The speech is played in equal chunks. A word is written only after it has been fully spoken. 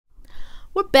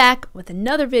We're back with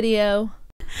another video.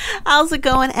 How's it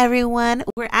going, everyone?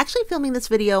 We're actually filming this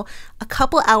video a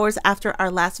couple hours after our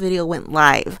last video went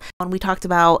live when we talked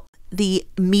about the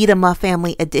Maanum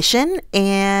family edition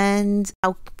and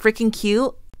how freaking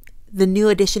cute the new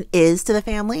addition is to the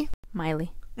family.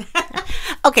 Miley.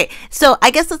 Okay, so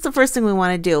I guess that's the first thing we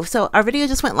want to do. So our video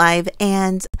just went live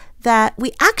and that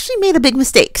we actually made a big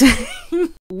mistake.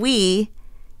 We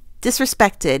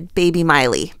disrespected baby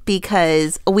Miley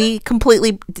because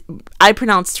I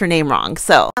pronounced her name wrong.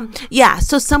 So yeah,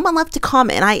 so someone left a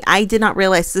comment and I did not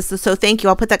realize this, so thank you.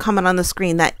 I'll put that comment on the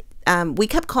screen that we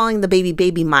kept calling the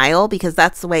baby Myle because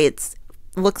that's the way it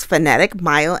looks phonetic,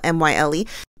 Myle, M-Y-L-E.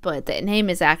 But the name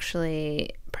is actually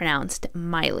pronounced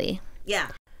Miley. Yeah.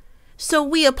 So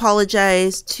we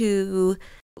apologize to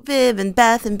Viv and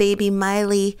Beth and baby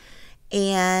Miley.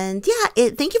 And yeah,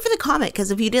 thank you for the comment,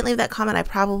 because if you didn't leave that comment, I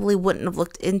probably wouldn't have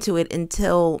looked into it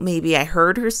until maybe I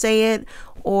heard her say it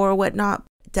or whatnot.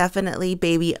 Definitely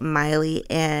baby Miley,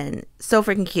 and so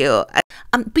freaking cute.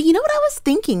 But you know what I was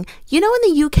thinking? You know,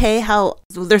 in the UK, how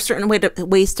there's certain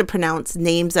ways to pronounce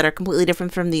names that are completely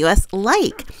different from the US,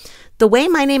 like the way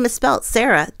my name is spelled,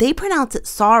 Sarah, they pronounce it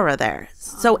Sara there.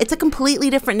 So it's a completely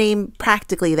different name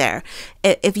practically there.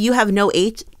 If you have no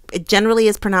H, it generally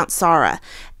is pronounced Sara.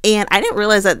 And I didn't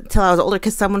realize that until I was older,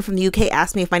 because someone from the UK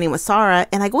asked me if my name was Sarah,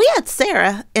 and I go, yeah, it's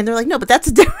Sarah. And they're like, no, but that's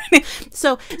a different name.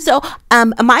 So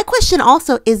my question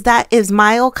also is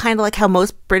Myle kind of like how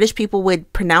most British people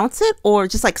would pronounce it, or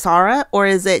just like Sarah, or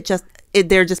is it just,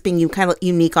 they're just being kind of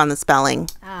unique on the spelling?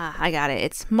 Ah, I got it.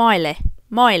 It's Miley.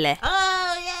 Miley.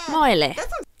 Oh, yeah. Miley.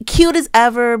 That's cute as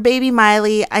ever. Baby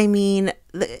Miley. I mean,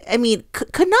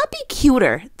 could not be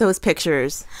cuter, those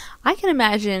pictures. I can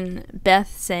imagine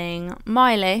Beth saying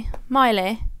Miley,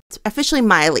 Miley. It's officially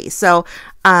Miley. So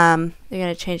they're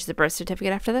gonna change the birth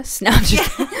certificate after this? No, I'm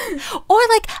just or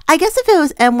like, I guess if it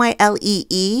was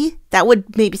M-Y-L-E-E, that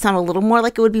would maybe sound a little more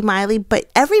like it would be Miley. But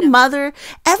every mother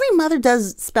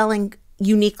does spelling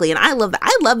uniquely, and I love that.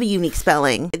 I love a unique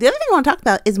spelling. The other thing I want to talk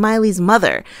about is Miley's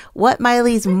mother. What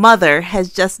Miley's mother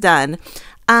has just done,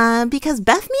 because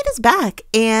Beth Mead is back,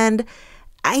 and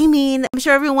I mean, I'm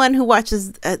sure everyone who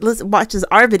watches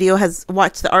our video has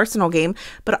watched the Arsenal game,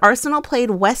 but Arsenal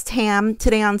played West Ham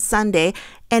today on Sunday,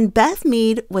 and Beth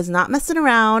Mead was not messing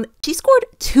around. She scored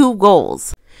 2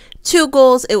 goals. 2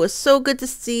 goals. It was so good to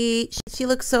see. She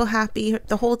looked so happy.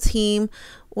 The whole team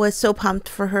was so pumped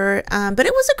for her, but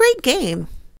it was a great game.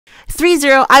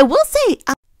 3-0. I will say,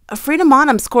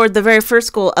 Maanum scored the very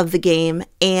first goal of the game,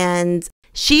 and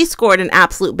she scored an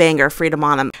absolute banger,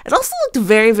 Maanum. It also looked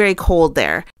very, very cold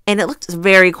there, and it looked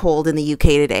very cold in the UK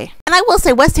today. And I will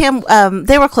say, West Ham,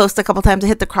 they were close a couple times to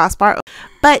hit the crossbar,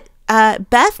 but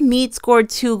Beth Mead scored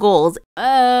 2 goals.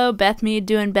 Oh, Beth Mead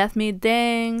doing Beth Mead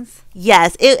things.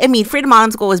 Yes,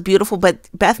 Maanum's goal was beautiful, but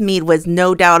Beth Mead was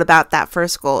no doubt about that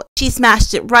first goal. She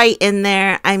smashed it right in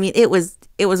there. I mean, it was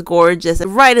gorgeous,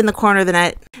 right in the corner of the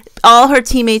net. All her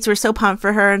teammates were so pumped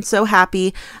for her and so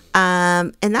happy,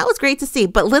 and that was great to see.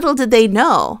 But little did they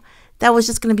know that was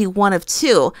just going to be one of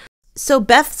 2. So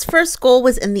Beth's first goal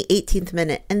was in the 18th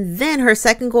minute, and then her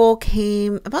second goal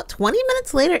came about 20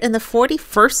 minutes later in the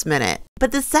 41st minute.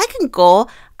 But the second goal,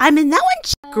 I mean, that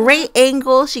one, great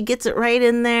angle. She gets it right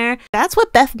in there. That's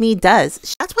what Beth Mead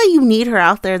does. That's why you need her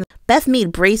out there. Beth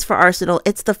Mead braced for Arsenal.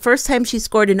 It's the first time she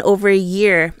scored in over a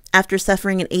year after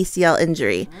suffering an ACL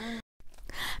injury.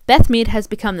 Beth Mead has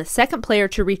become the second player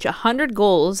to reach 100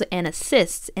 goals and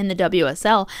assists in the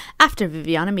WSL after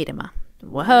Viviana Miedema.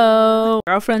 Whoa,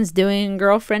 girlfriend's doing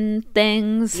girlfriend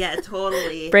things. Yeah,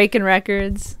 totally. Breaking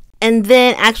records. And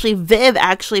then actually Viv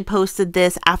actually posted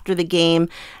this after the game.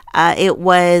 It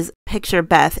was picture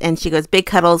Beth, and she goes, big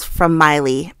cuddles from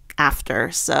Miley after.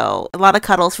 So a lot of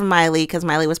cuddles from Miley, because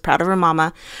Miley was proud of her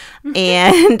mama,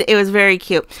 and it was very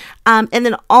cute. And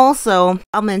then also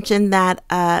I'll mention that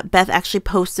Beth actually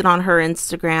posted on her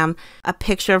Instagram a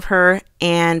picture of her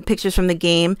and pictures from the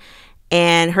game,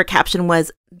 and her caption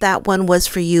was, that one was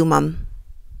for you, Mom.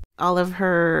 All of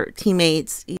her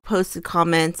teammates posted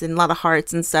comments and a lot of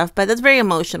hearts and stuff, but that's very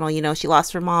emotional. You know, she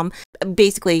lost her mom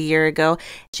basically a year ago.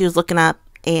 She was looking up,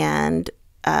 and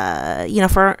you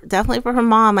know, definitely for her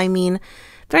mom, I mean,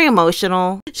 very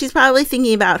emotional. She's probably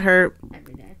thinking about her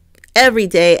every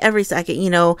day, every second, you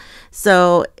know.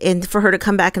 So, and for her to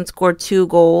come back and score 2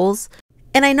 goals.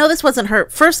 And I know this wasn't her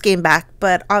first game back,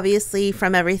 but obviously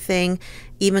from everything,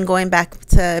 even going back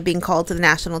to being called to the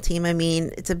national team, I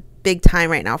mean, it's a big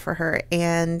time right now for her,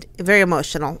 and very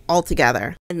emotional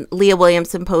altogether. And Leah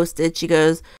Williamson posted, she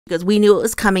goes, we knew it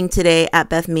was coming today at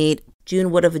Beth Mead.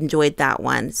 June would have enjoyed that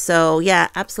one. So yeah,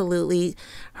 absolutely.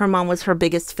 Her mom was her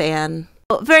biggest fan.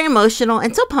 Very emotional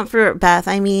and so pumped for Beth.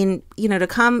 I mean, to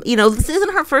come, this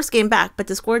isn't her first game back, but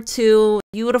to score 2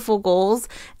 beautiful goals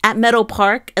at Meadow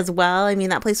Park as well. I mean,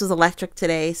 that place was electric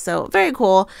today. So very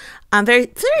cool. Very,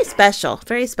 very special.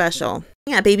 Very special.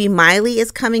 Yeah, baby Miley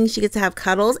is coming. She gets to have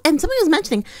cuddles. And somebody was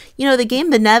mentioning, the game,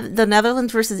 the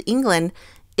Netherlands versus England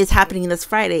is happening this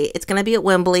Friday. It's going to be at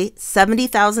Wembley.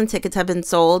 70,000 tickets have been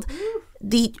sold.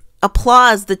 The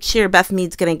applause, the cheer Beth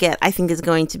Mead's going to get, I think is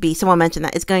going to be, someone mentioned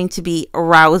that, it's going to be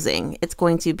arousing. It's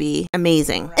going to be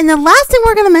amazing. And the last thing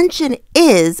we're going to mention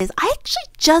is I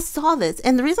actually just saw this.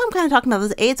 And the reason I'm kind of talking about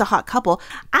this, it's a hot couple.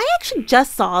 I actually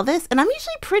just saw this, and I'm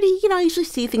usually pretty, I usually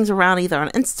see things around either on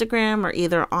Instagram or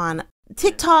either on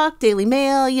TikTok, Daily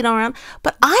Mail, around.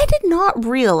 But I did not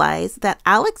realize that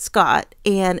Alex Scott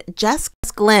and Jess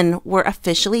GLYNNE were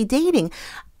officially dating.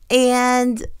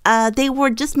 And they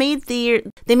made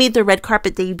their red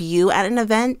carpet debut at an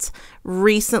event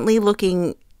recently,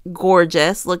 looking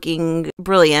gorgeous, looking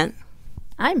brilliant.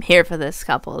 I'm here for this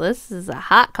couple. This is a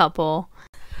hot couple.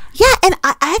 Yeah, and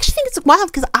I actually think it's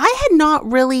wild because I had not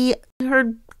really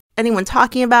heard anyone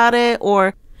talking about it,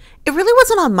 or it really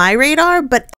wasn't on my radar,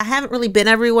 but I haven't really been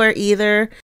everywhere either.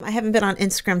 I haven't been on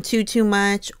Instagram too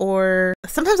much, or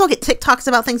sometimes I'll get TikToks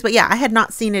about things, but yeah, I had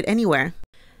not seen it anywhere.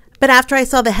 But after I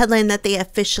saw the headline that they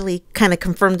officially kind of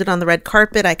confirmed it on the red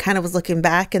carpet, I kind of was looking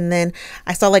back, and then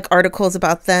I saw articles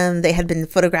about them. They had been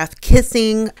photographed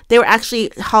kissing. They were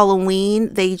actually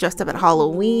Halloween. They dressed up at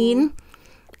Halloween.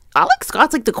 Alex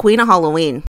Scott's like the queen of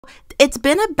Halloween. It's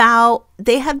been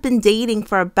they have been dating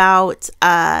for about,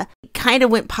 kind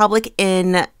of went public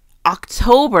in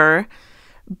October,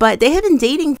 but they had been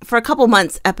dating for a couple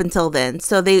months up until then.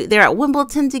 So they're at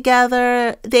Wimbledon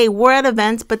together. They were at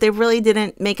events, but they really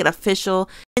didn't make it official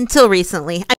until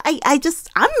recently.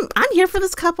 I'm here for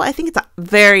this couple. I think it's a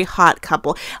very hot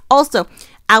couple. Also,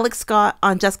 Alex Scott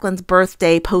on Jess GLYNNE's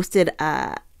birthday posted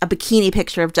a bikini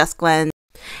picture of Jess GLYNNE.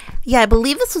 Yeah, I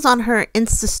believe this was on her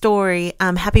Insta story.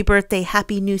 Happy birthday,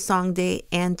 happy new song day,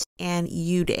 and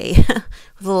you day with a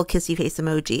little kissy face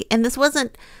emoji. And this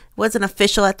wasn't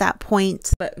official at that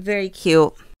point, but very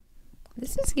cute.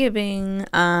 This is giving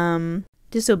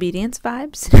disobedience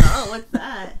vibes. Oh, what's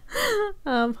that?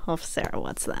 Oh, Sarah,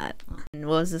 what's that? And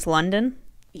what was this, London?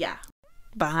 Yeah.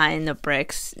 Behind the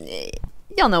bricks.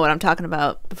 Y'all know what I'm talking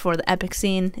about before the epic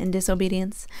scene in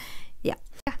Disobedience. Yeah.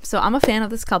 So I'm a fan of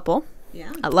this couple.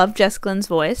 Yeah. I love Jess GLYNNE's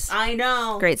voice. I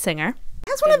know. Great singer.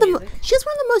 She has one of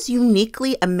the most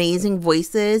uniquely amazing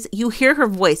voices. You hear her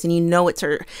voice and you know it's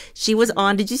her. She was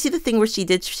on, did you see the thing where she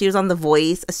was on The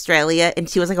Voice Australia, and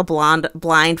she was like a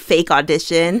blind fake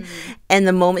audition. Mm-hmm. And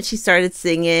the moment she started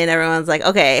singing, everyone's like,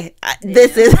 okay,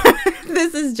 this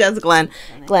is Jess GLYNNE.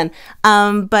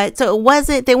 But so it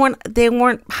wasn't, they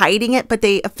weren't hiding it, but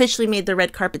they officially made their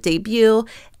red carpet debut.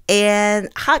 And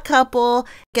hot couple.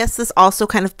 I guess this also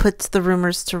kind of puts the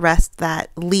rumors to rest that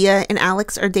Leah and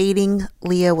Alex are dating.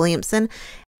 Leah Williamson.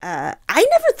 I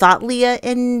never thought Leah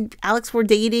and Alex were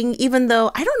dating, even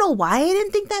though I don't know why I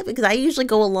didn't think that, because I usually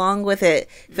go along with it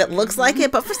if it looks like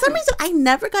it. But for some reason, I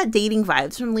never got dating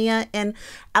vibes from Leah and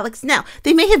Alex. Now,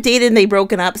 they may have dated and they've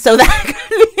broken up, so that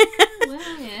could be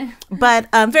But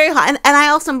very hot. And I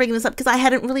also am bringing this up because I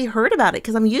hadn't really heard about it,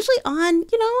 because I'm usually on,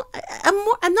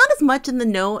 I'm not as much in the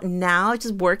know now,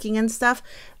 just working and stuff.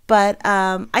 But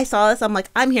I saw this. I'm like,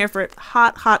 I'm here for it.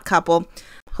 Hot couple.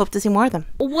 Hope to see more of them.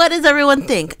 What does everyone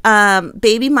think?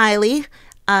 Baby Miley.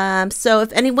 So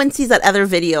if anyone sees that other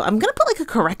video, I'm going to put a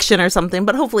correction or something,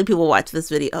 but hopefully people watch this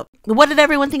video. What did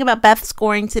everyone think about Beth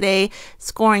scoring today?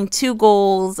 Scoring 2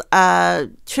 goals,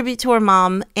 tribute to her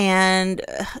mom, and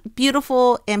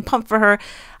beautiful and pumped for her.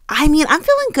 I mean, I'm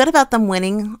feeling good about them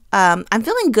winning. I'm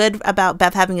feeling good about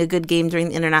Beth having a good game during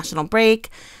the international break.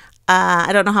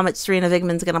 I don't know how much Serena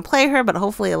Vigman's going to play her, but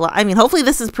hopefully hopefully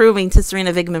this is proving to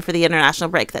Serena Vigman for the international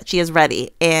break that she is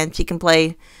ready and she can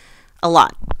play a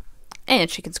lot. And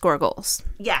she can score goals.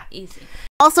 Yeah. Easy.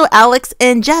 Also, Alex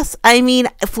and Jess, I mean,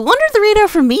 flew under the radar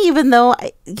for me, even though,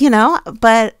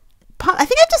 but I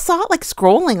think I just saw it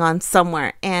scrolling on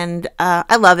somewhere. And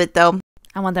I love it, though.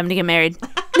 I want them to get married.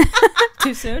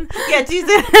 Too soon? Yeah, too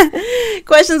soon.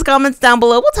 Questions, comments down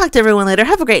below. We'll talk to everyone later.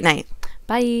 Have a great night.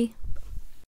 Bye.